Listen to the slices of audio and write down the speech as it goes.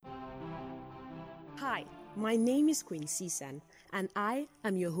Hi, my name is Queen Sisan, and I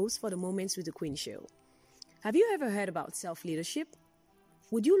am your host for the Moments with the Queen show. Have you ever heard about self-leadership?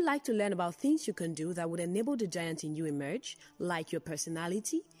 Would you like to learn about things you can do that would enable the giant in you emerge, like your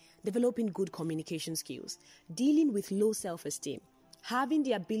personality, developing good communication skills, dealing with low self-esteem, having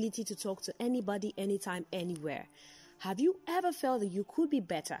the ability to talk to anybody, anytime, anywhere? Have you ever felt that you could be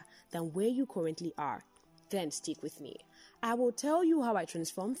better than where you currently are? Then stick with me. I will tell you how I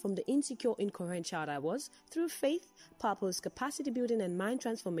transformed from the insecure, incoherent child I was through faith, purpose, capacity building, and mind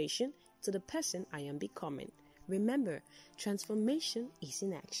transformation to the person I am becoming. Remember, transformation is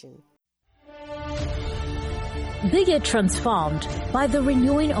in action. Be ye transformed by the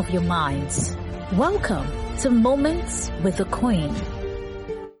renewing of your minds. Welcome to Moments with the Queen.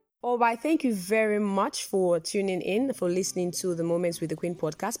 All right, thank you very much for tuning in, for listening to the Moments with the Queen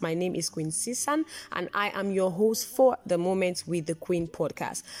podcast. My name is Queen Sisan, and I am your host for the Moments with the Queen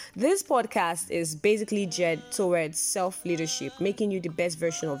podcast. This podcast is basically geared towards self-leadership, making you the best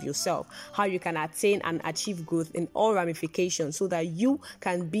version of yourself, how you can attain and achieve growth in all ramifications so that you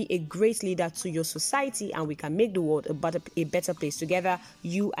can be a great leader to your society and we can make the world a better place together,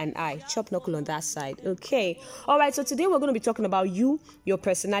 you and I. Chop knuckle on that side. Okay. All right, so today we're going to be talking about you, your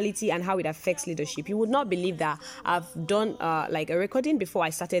personality, and how it affects leadership. You would not believe that I've done like a recording before I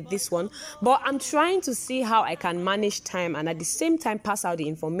started this one, but I'm trying to see how I can manage time and at the same time pass out the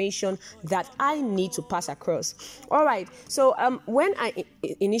information that I need to pass across. All right, so when I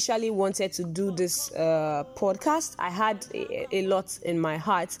initially wanted to do this podcast, I had a lot in my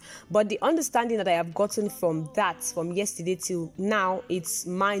heart, but the understanding that I have gotten from yesterday till now, it's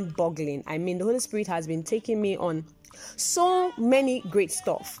mind-boggling. I mean, the Holy Spirit has been taking me on so many great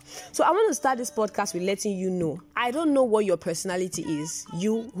stuff. So I want to start this podcast with letting you know, I don't know what your personality is,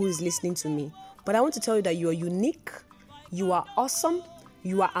 you who is listening to me, but I want to tell you that you are unique, you are awesome,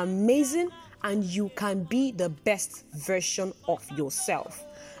 you are amazing, and you can be the best version of yourself.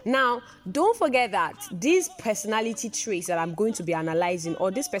 Now, don't forget that these personality traits that I'm going to be analyzing, or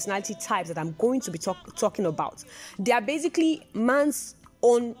these personality types that I'm going to be talking about, they are basically man's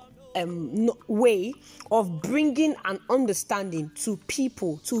own way of bringing an understanding to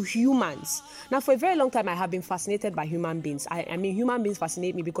people, to humans. Now, for a very long time, I have been fascinated by human beings. I mean, human beings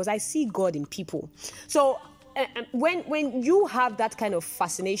fascinate me because I see God in people. So when you have that kind of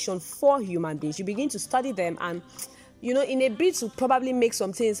fascination for human beings, you begin to study them, and in a bid to probably make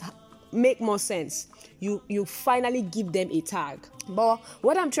some things make more sense, you finally give them a tag. But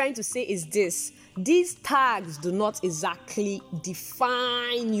what I'm trying to say is this: these tags do not exactly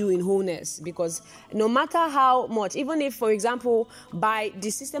define you in wholeness, because no matter how much, even if, for example, by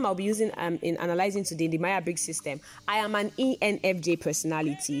the system I'll be using in analyzing today, the Myers-Briggs system, I am an ENFJ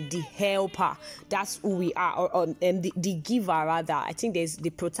personality, the helper. That's who we are, or the giver rather. I think there's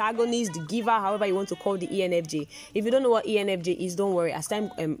the protagonist, the giver, however you want to call the ENFJ. If you don't know what ENFJ is, don't worry. As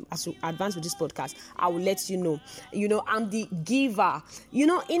we advance with this podcast, I will let you know. I'm the giver.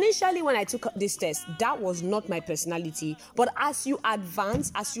 Initially when I took this test, that was not my personality. But as you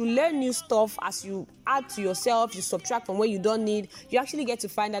advance, as you learn new stuff, as you add to yourself, you subtract from where you don't need, you actually get to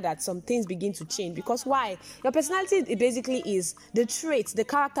find out that some things begin to change. Because why? Your personality, it basically is the traits, the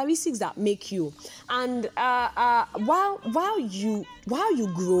characteristics that make you. And while you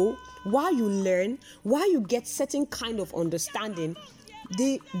grow, while you learn, while you get certain kind of understanding,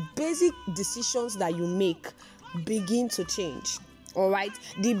 the basic decisions that you make begin to change. All right,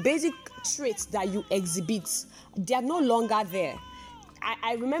 the basic traits that you exhibit, they are no longer there.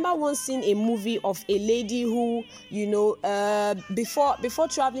 I remember once seeing a movie of a lady who, before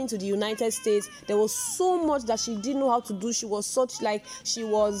traveling to the United States, there was so much that she didn't know how to do. She was so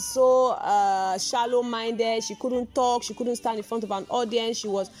shallow-minded. She couldn't talk. She couldn't stand in front of an audience.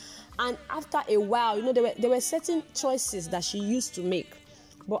 And after a while, there were certain choices that she used to make.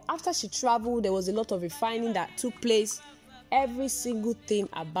 But after she traveled, there was a lot of refining that took place. Every single thing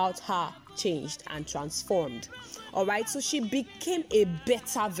about her changed and transformed. All right, so she became a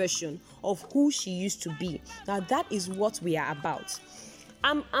better version of who she used to be. Now that is what we are about.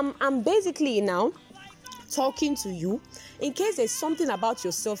 I'm basically now talking to you in case there's something about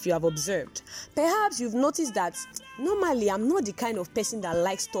yourself you have observed. Perhaps you've noticed that normally I'm not the kind of person that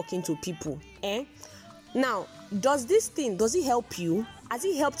likes talking to people. Now, does it help you? Has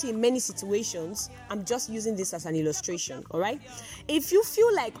it helped you in many situations? I'm just using this as an illustration, all right? If you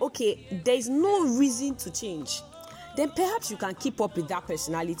feel like, okay, there's no reason to change, then perhaps you can keep up with that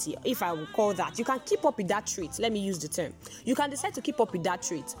personality, if I will call that. You can keep up with that trait. Let me use the term. You can decide to keep up with that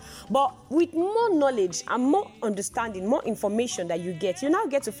trait. But with more knowledge and more understanding, more information that you now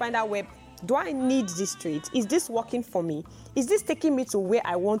get to find out where Do I need this trait? Is this working for me? Is this taking me to where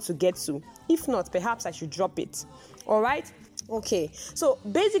I want to get to? If not, perhaps I should drop it. All right? Okay, so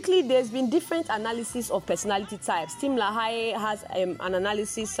basically there's been different analysis of personality types. Tim LaHaye has an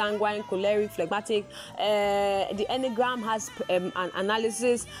analysis, sanguine, choleric, phlegmatic. The Enneagram has an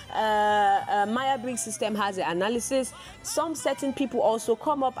analysis. Myers-Briggs system has an analysis. Some certain people also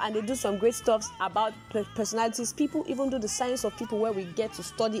come up and they do some great stuff about personalities. People even do the science of people where we get to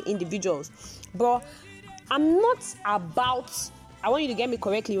study individuals. But I'm not about, I want you to get me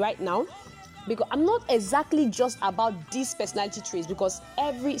correctly right now, because I'm not exactly just about these personality traits, because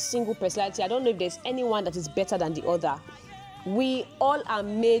every single personality, I don't know if there's anyone that is better than the other. We all are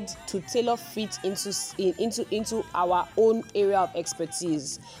made to tailor fit into our own area of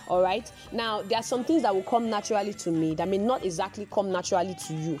expertise. All right. Now, there are some things that will come naturally to me that may not exactly come naturally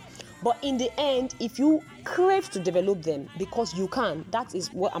to you. But in the end, if you crave to develop them, because you can, that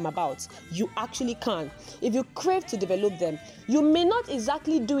is what I'm about. You actually can. If you crave to develop them, you may not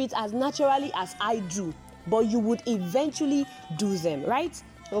exactly do it as naturally as I do, but you would eventually do them, right?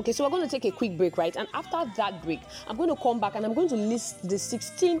 Okay, so we're going to take a quick break, right? And after that break, I'm going to come back and I'm going to list the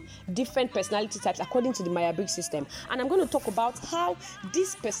 16 different personality types according to the Myers-Briggs system. And I'm going to talk about how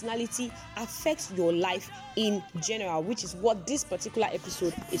this personality affects your life in general, which is what this particular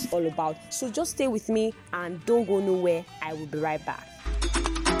episode is all about. So just stay with me and don't go nowhere. I will be right back.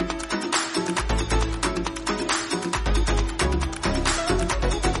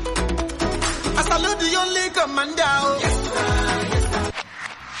 I salute the only commander.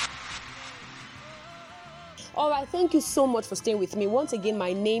 All right, thank you so much for staying with me. Once again,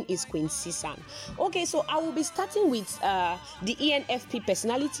 my name is Queen Sisan. Okay, so I will be starting with the ENFP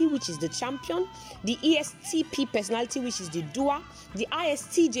personality, which is the champion, the ESTP personality, which is the doer, the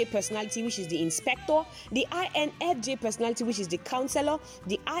ISTJ personality, which is the inspector, the INFJ personality, which is the counselor,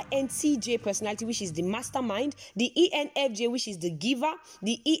 the INTJ personality, which is the mastermind, the ENFJ, which is the giver,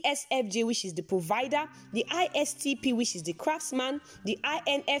 the ESFJ, which is the provider, the ISTP, which is the craftsman, the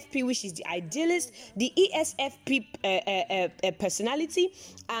INFP, which is the idealist, the ESFP personality,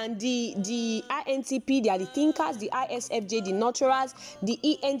 and the INTP, they are the thinkers, the ISFJ, the nurturers, the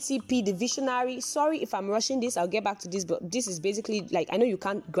ENTP, the visionary. Sorry if I'm rushing this, I'll get back to this, but this is basically, like, I know you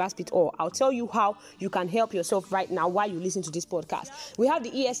can't grasp it all. I'll tell you how you can help yourself right now while you listen to this podcast. We have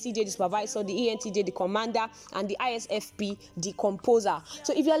the ESTJ, the supervisor, the ENTJ, the commander, and the ISFP, the composer.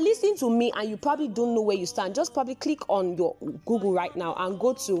 So if you're listening to me and you probably don't know where you stand, just probably click on your Google right now and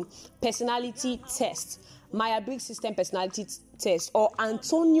go to personality test, Myers-Briggs system personality test, or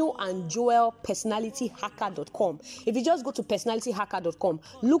Antonio and Joel personalityhacker.com. If you just go to personalityhacker.com,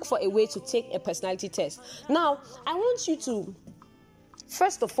 look for a way to take a personality test. Now, I want you to,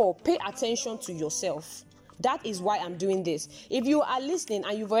 first of all, pay attention to yourself. That is why I'm doing this. If you are listening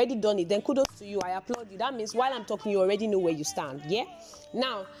and you've already done it, then kudos to you. I applaud you. That means while I'm talking, you already know where you stand. Yeah?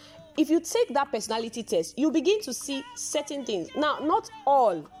 Now, if you take that personality test, you begin to see certain things. Now, not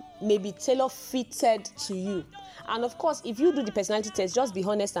all may be tailor-fitted to you. And of course, if you do the personality test, just be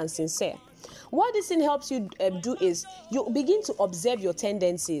honest and sincere. What this thing helps you do is you begin to observe your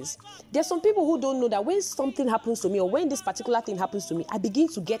tendencies. There's some people who don't know that when something happens to me, or when this particular thing happens to me, I begin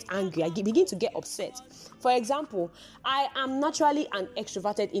to get angry. I begin to get upset. For example, I am naturally an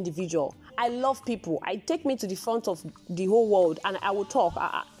extroverted individual. I love people. I take me to the front of the whole world and I will talk.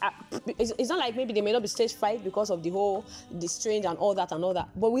 It's not like maybe they may not be stage fright because of the strange and all that.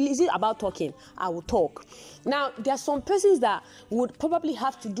 But is it about talking? I will talk. Now, there are some persons that would probably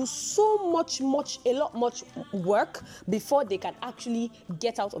have to do so much work before they can actually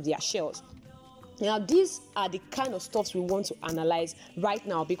get out of their shells. Now, these are the kind of stuffs we want to analyze right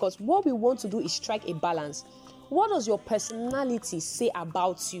now, because what we want to do is strike a balance. What does your personality say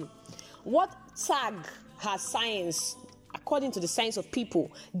about you? What tag has science, according to the science of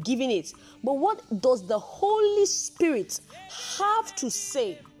people, given it? But what does the Holy Spirit have to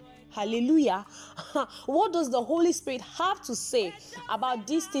say? Hallelujah. What does the Holy Spirit have to say about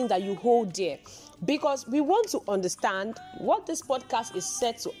these things that you hold dear? Because we want to understand what this podcast is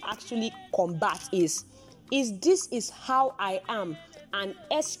set to actually combat is this is how I am an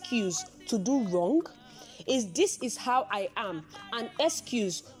excuse to do wrong? This is how I am an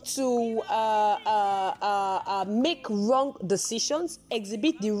excuse to make wrong decisions,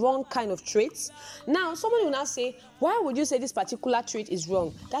 exhibit the wrong kind of traits? Now, somebody will now say, why would you say this particular trait is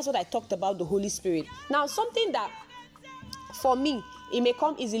wrong? That's what I talked about, the Holy Spirit. Now, something that for me, it may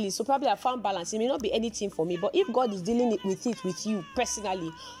come easily, so probably I found balance. It may not be anything for me, but if God is dealing with it with you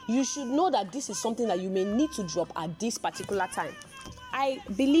personally, you should know that this is something that you may need to drop at this particular time. I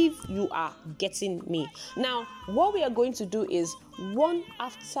believe you are getting me. Now, what we are going to do is one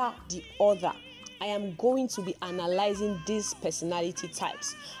after the other. I am going to be analyzing these personality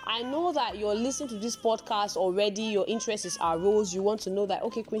types. I know that you're listening to this podcast already. Your interest is aroused. You want to know that,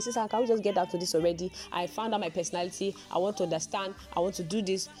 okay, Queen Sister, can we just get down to this already? I found out my personality. I want to understand. I want to do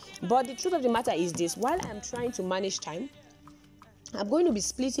this. But the truth of the matter is this. While I'm trying to manage time, I'm going to be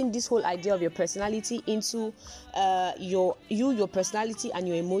splitting this whole idea of your personality into your personality and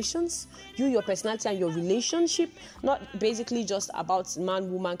your emotions, your personality and your relationship, not basically just about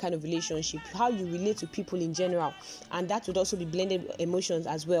man-woman kind of relationship, how you relate to people in general, and that would also be blended emotions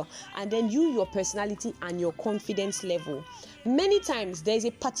as well. And then your personality and your confidence level. Many times there is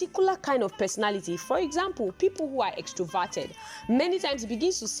a particular kind of personality. For example, people who are extroverted, many times it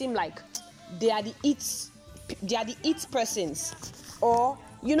begins to seem like they are the it persons. Or,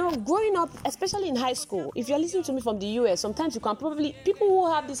 growing up, especially in high school, if you're listening to me from the US, sometimes you can probably, people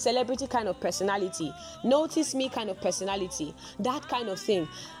who have this celebrity kind of personality, notice me kind of personality, that kind of thing.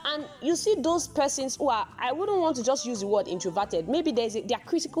 And you see those persons who are, I wouldn't want to just use the word introverted. Maybe they are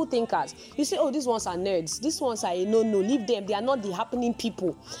critical thinkers. You say, oh, these ones are nerds. These ones are, no, leave them. They are not the happening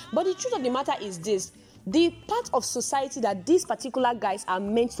people. But the truth of the matter is this. The part of society that these particular guys are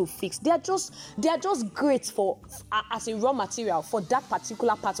meant to fix, they are just great for as a raw material for that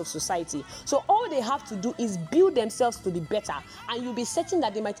particular part of society. So all they have to do is build themselves to be better, and you'll be certain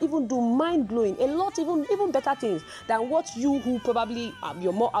that they might even do mind-blowing, a lot, even better things than what you, who probably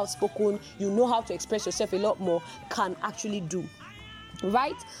you're more outspoken, you know how to express yourself a lot more, can actually do.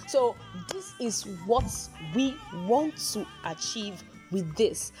 Right? So this is what we want to achieve with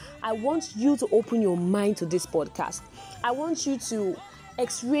this. I want you to open your mind to this podcast. I want you to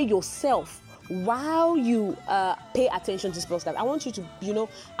x-ray yourself while you pay attention to this podcast. I want you to,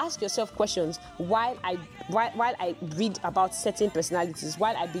 ask yourself questions while I read about certain personalities,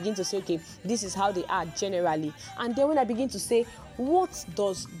 while I begin to say, okay, this is how they are generally. And then when I begin to say, what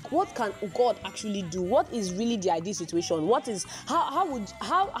can God actually do? What is really the ideal situation? What is how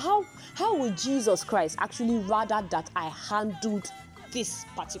would Jesus Christ actually rather that I handled this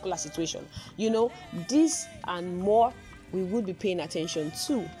particular situation? This and more we would be paying attention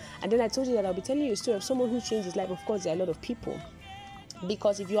to. And then I told you that I'll be telling you a story of someone who changed his life. Of course, there are a lot of people,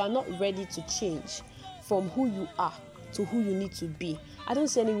 because if you are not ready to change from who you are to who you need to be, I don't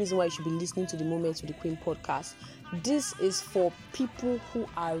see any reason why you should be listening to the Moments with the Queen podcast. This is for people who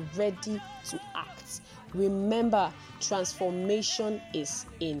are ready to act. Remember, transformation is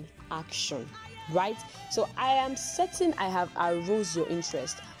in action. Right? So I am certain I have aroused your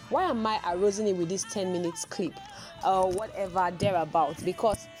interest. Why am I arousing it with this 10 minutes clip? Whatever thereabout.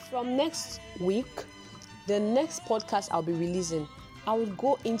 Because from next week, the next podcast I'll be releasing, I will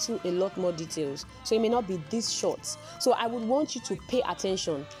go into a lot more details. So it may not be this short. So I would want you to pay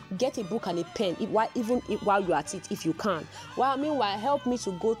attention. Get a book and a pen, while you're at it, if you can. Meanwhile, help me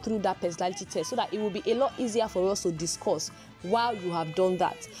to go through that personality test so that it will be a lot easier for us to discuss while you have done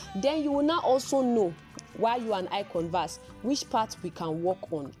that. Then you will now also know, while you and I converse, which part we can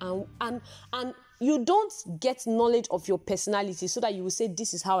work on. And you don't get knowledge of your personality so that you will say,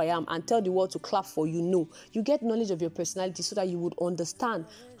 this is how I am, and tell the world to clap for you. No, you get knowledge of your personality so that you would understand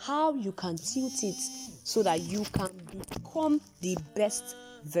how you can tilt it so that you can become the best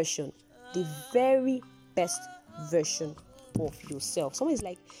version, the very best version of yourself. Someone is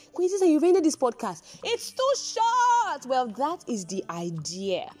like, Queen Sister, you've ended this podcast. It's too short. Well, that is the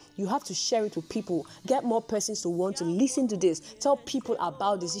idea. You have to share it with people. Get more persons to want to listen to this. Tell people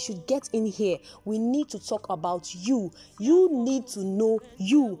about this. You should get in here. We need to talk about you. You need to know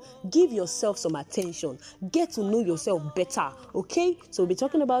you. Give yourself some attention. Get to know yourself better. Okay? So we'll be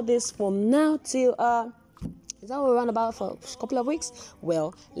talking about this from now till is that what we're on about for a couple of weeks?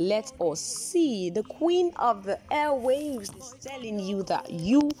 Well, let us see. The Queen of the Airwaves is telling you that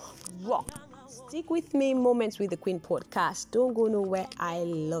you rock. Stick with me, Moments with the Queen podcast. Don't go nowhere. I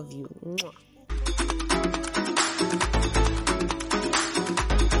love you. Mwah.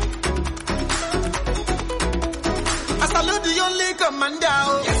 I salute the only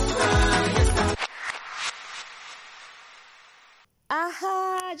commander.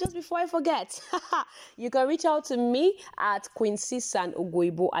 Just before I forget, you can reach out to me at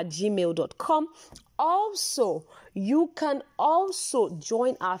queensisanogwebo@gmail.com. Also, you can also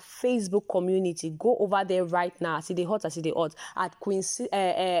join our Facebook community. Go over there right now. See the hot at Queen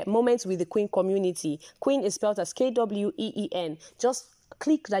Moments with the Queen community. Queen is spelled as Kween. Just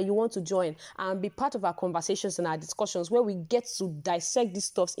clique that you want to join and be part of our conversations and our discussions where we get to dissect these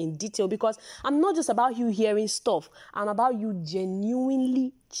stuffs in detail, because I'm not just about you hearing stuff, I'm about you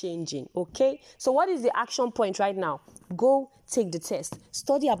genuinely changing. Okay, so what is the action point right now? Go take the test,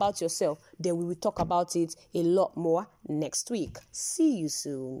 study about yourself, then we will talk about it a lot more next week. See you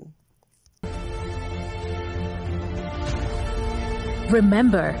soon.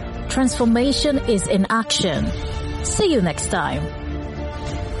 Remember, transformation is in action. See you next time.